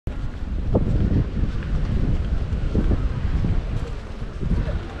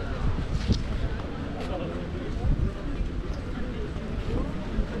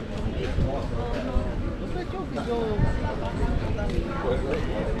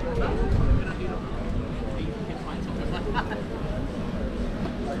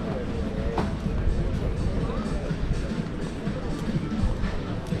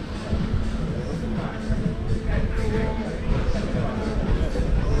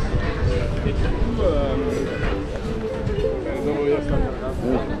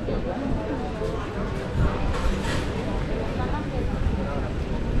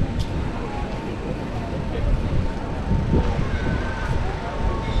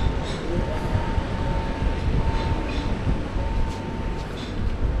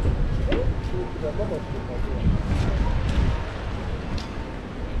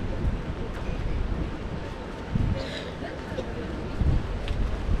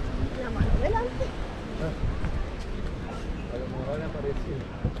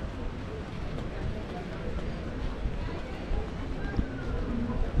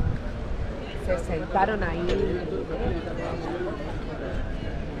Se sentaron ahí.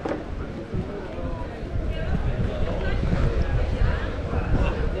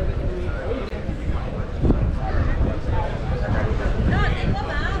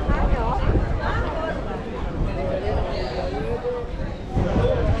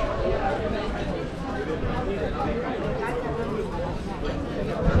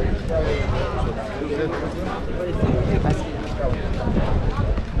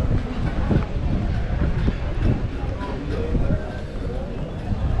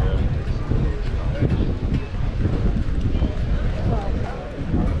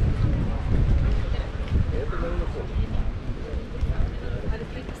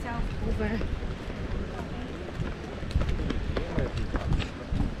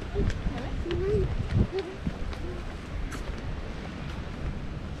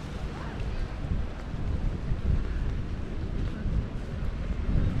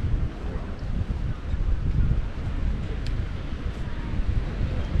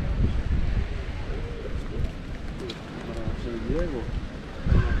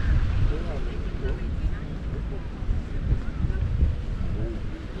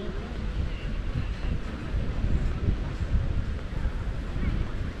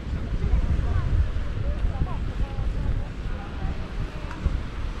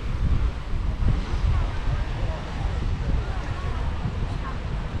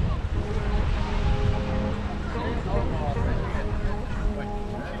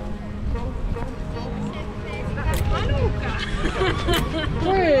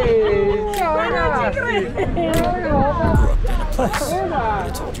 I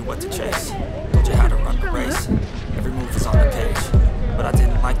told you what to chase, told you how to run the race. Every move was on the page, but I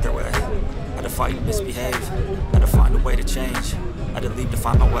didn't like their way. Had to fight and misbehave, had to find a way to change. Had to leave to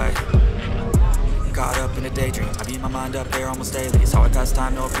find my way. Caught up in a daydream, I beat my mind up there almost daily. It's how I pass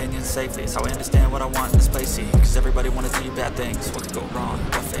time, no opinions safely. It's how I understand what I want in this place, see. Cause everybody wanna tell you bad things, what could go wrong,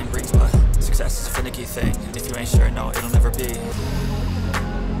 what fame brings. But success is a finicky thing, and if you ain't sure, no, it'll never be.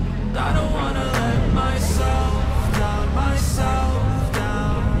 I don't wanna let myself down, myself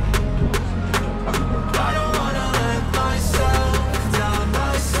down. I don't wanna let myself down,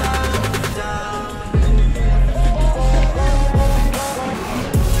 myself down.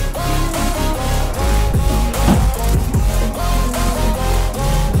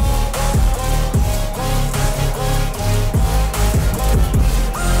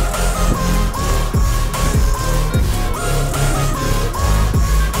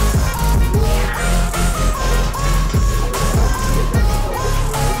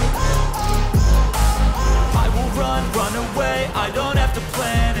 I don't have to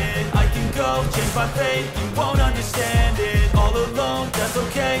plan it, I can go change my fate. You won't understand it, all alone, that's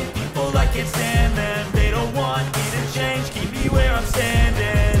okay. People I can't stand them, they don't want me to change. Keep me where I'm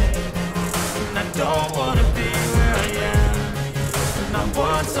standing, and I don't wanna be where I am. And I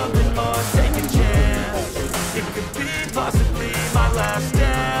want something more, take a chance. It could be possibly my last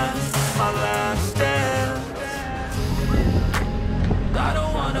dance, my last dance. I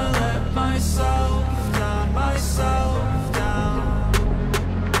don't wanna let myself down, myself.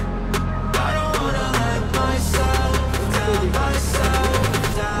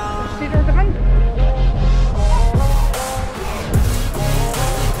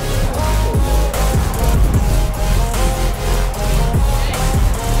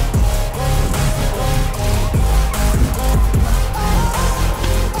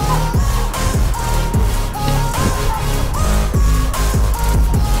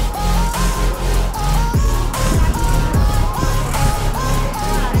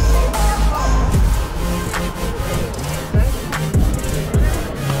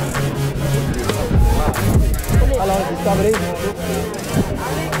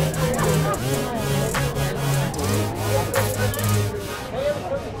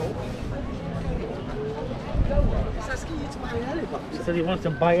 He said he wants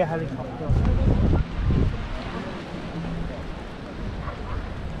to buy a helicopter.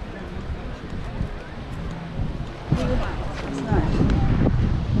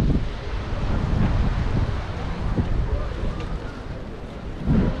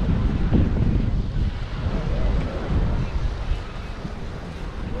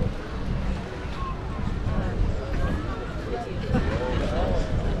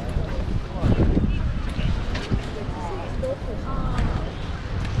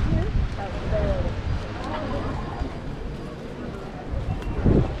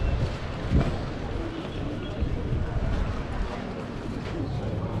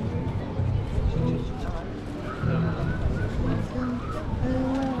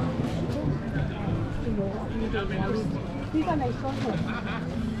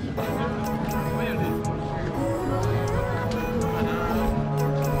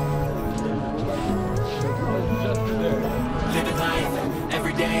 Living life,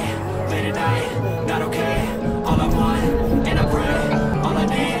 every day, late at night, not okay. All I want, and I pray, all I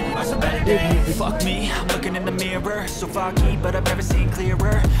need are some better days. Fuck me, I'm looking in the mirror, so foggy, but I've never seen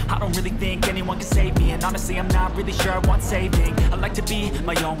clearer. I don't really think anyone can save me, and honestly I'm not really sure I want saving. I like to be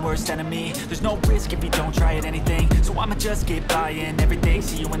my own worst enemy. There's no risk if you don't try at anything, so I'ma just keep buying everything.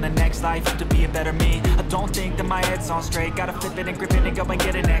 See you in the next life, have to be a better me. I don't think that my head's on straight, gotta flip it and grip it and go and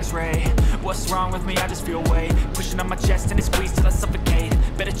get an x-ray. What's wrong with me? I just feel weight pushing on my chest and it squeezes till I suffocate.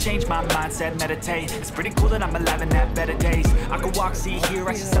 Better change my mindset, meditate. It's pretty cool that I'm alive and have better days. I could walk, see, hear,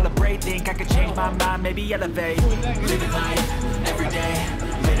 I should celebrate. Think I could change my mind, maybe elevate. Living life, every day,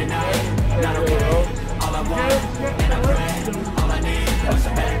 late at night, not okay. All I want, and I pray, all I need are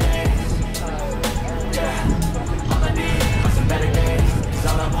some better days. Yeah, all I need are some better days. 'Cause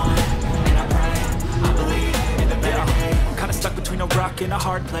all I want, and I pray, I believe in the better days. I'm kinda stuck between a rock and a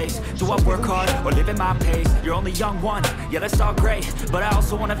hard place. Do I work hard or live at my pace? You're only young once, yeah that's all great, but I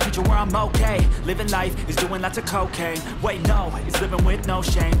also want a future where I'm okay. Living life is doing lots of cocaine. Wait no, it's living with no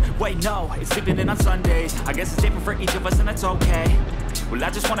shame. Wait no, it's sleeping in on Sundays. I guess it's different for each of us and that's okay. Well I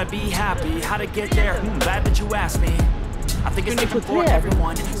just wanna be happy, how to get there? Glad that you asked me. I think it's different for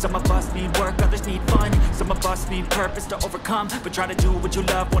everyone. Some of us need work, others need fun. Some of us need purpose to overcome. But try to do what you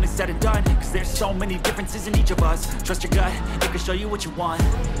love when it's said and done. Cause there's so many differences in each of us. Trust your gut, it can show you what you want.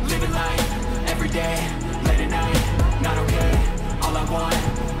 Living life, every day, late at night, not okay. All I want,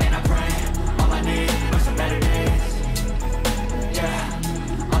 and I pray, all I need are some better days.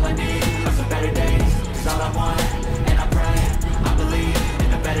 Yeah, all I need are some better days. Cause all I want, and I pray, I believe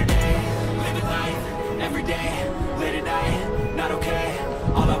in the better days. Living life, every day, late at night, not okay.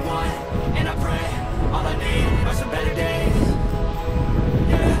 All I want, and I pray, all I need are some better days.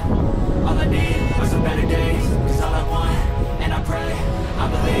 Yeah, all I need are some better days. Cause all I want, and I pray, I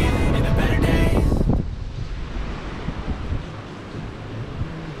believe in the better days.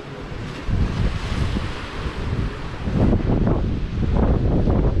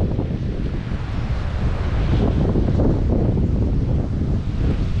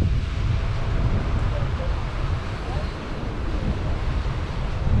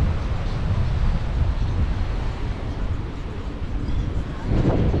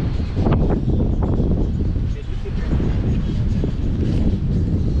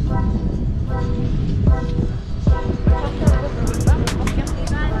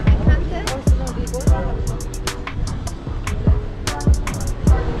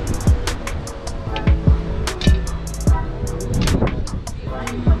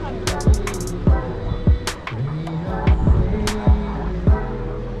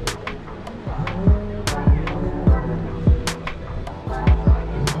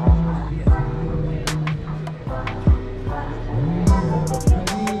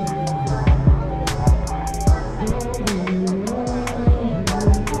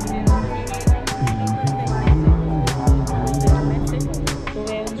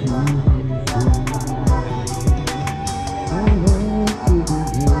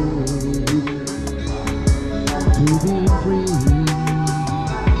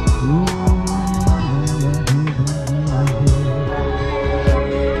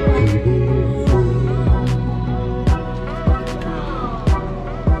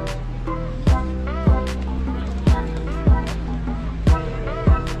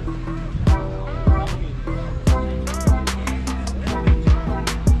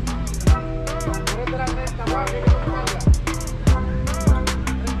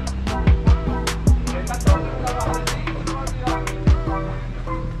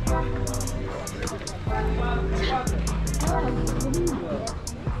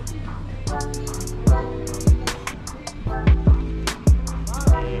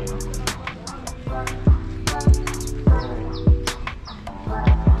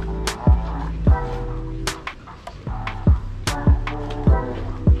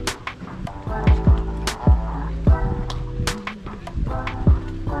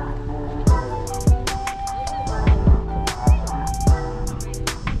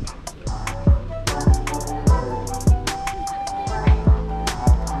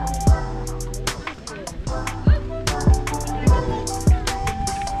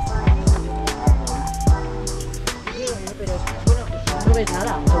 ves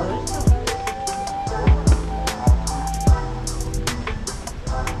nada. Todo esto.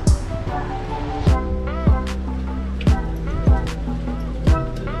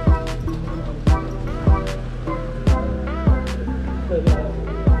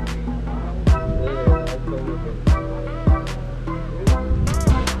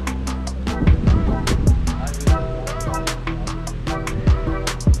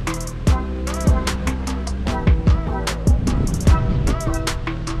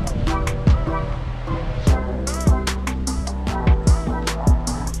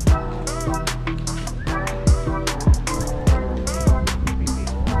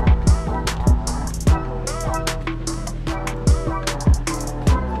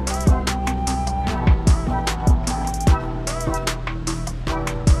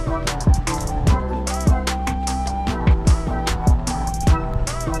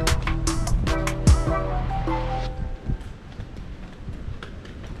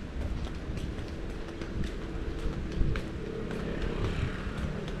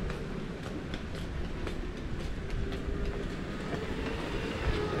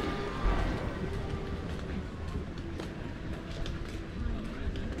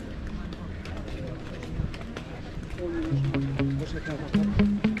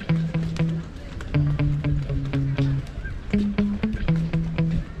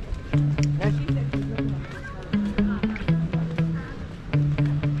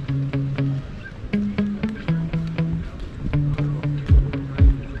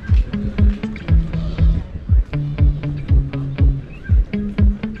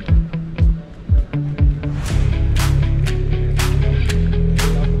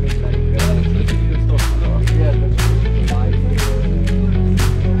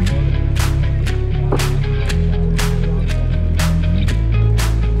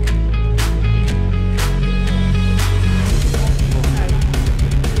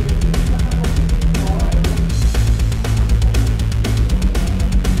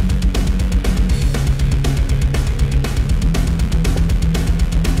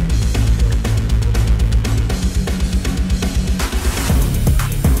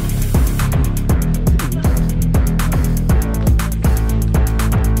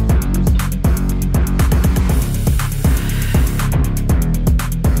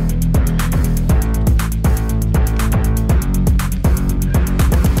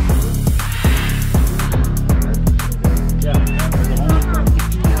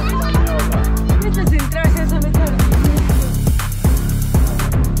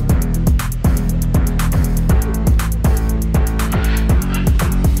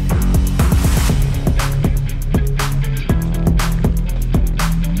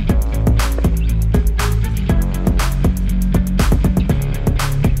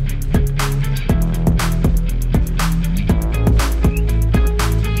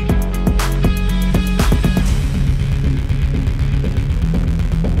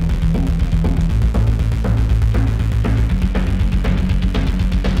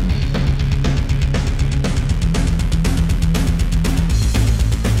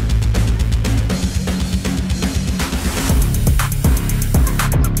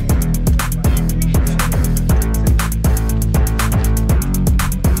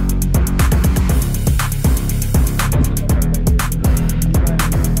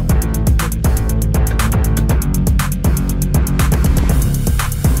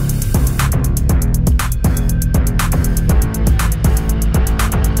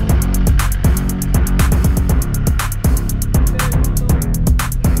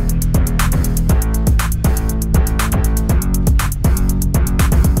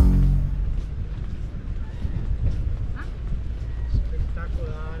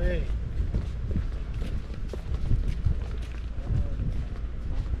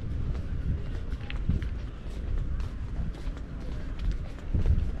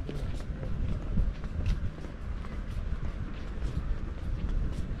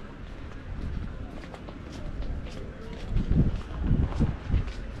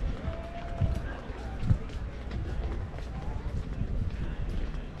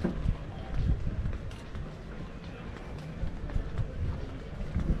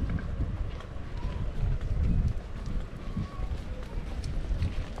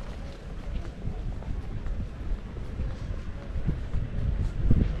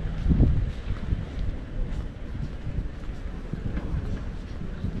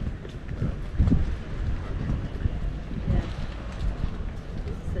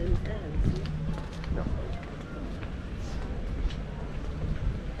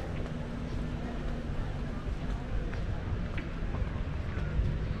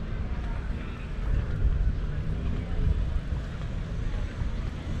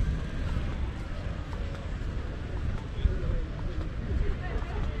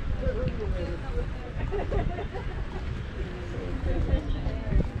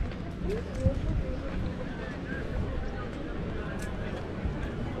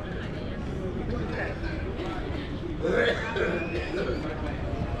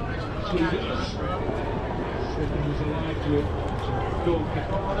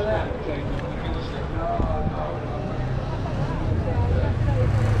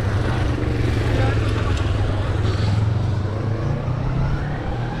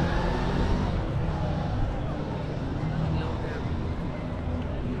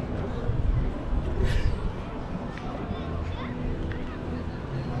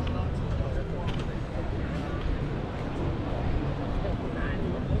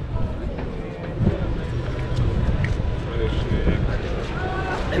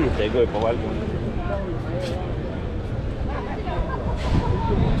 Tengo que probar algo.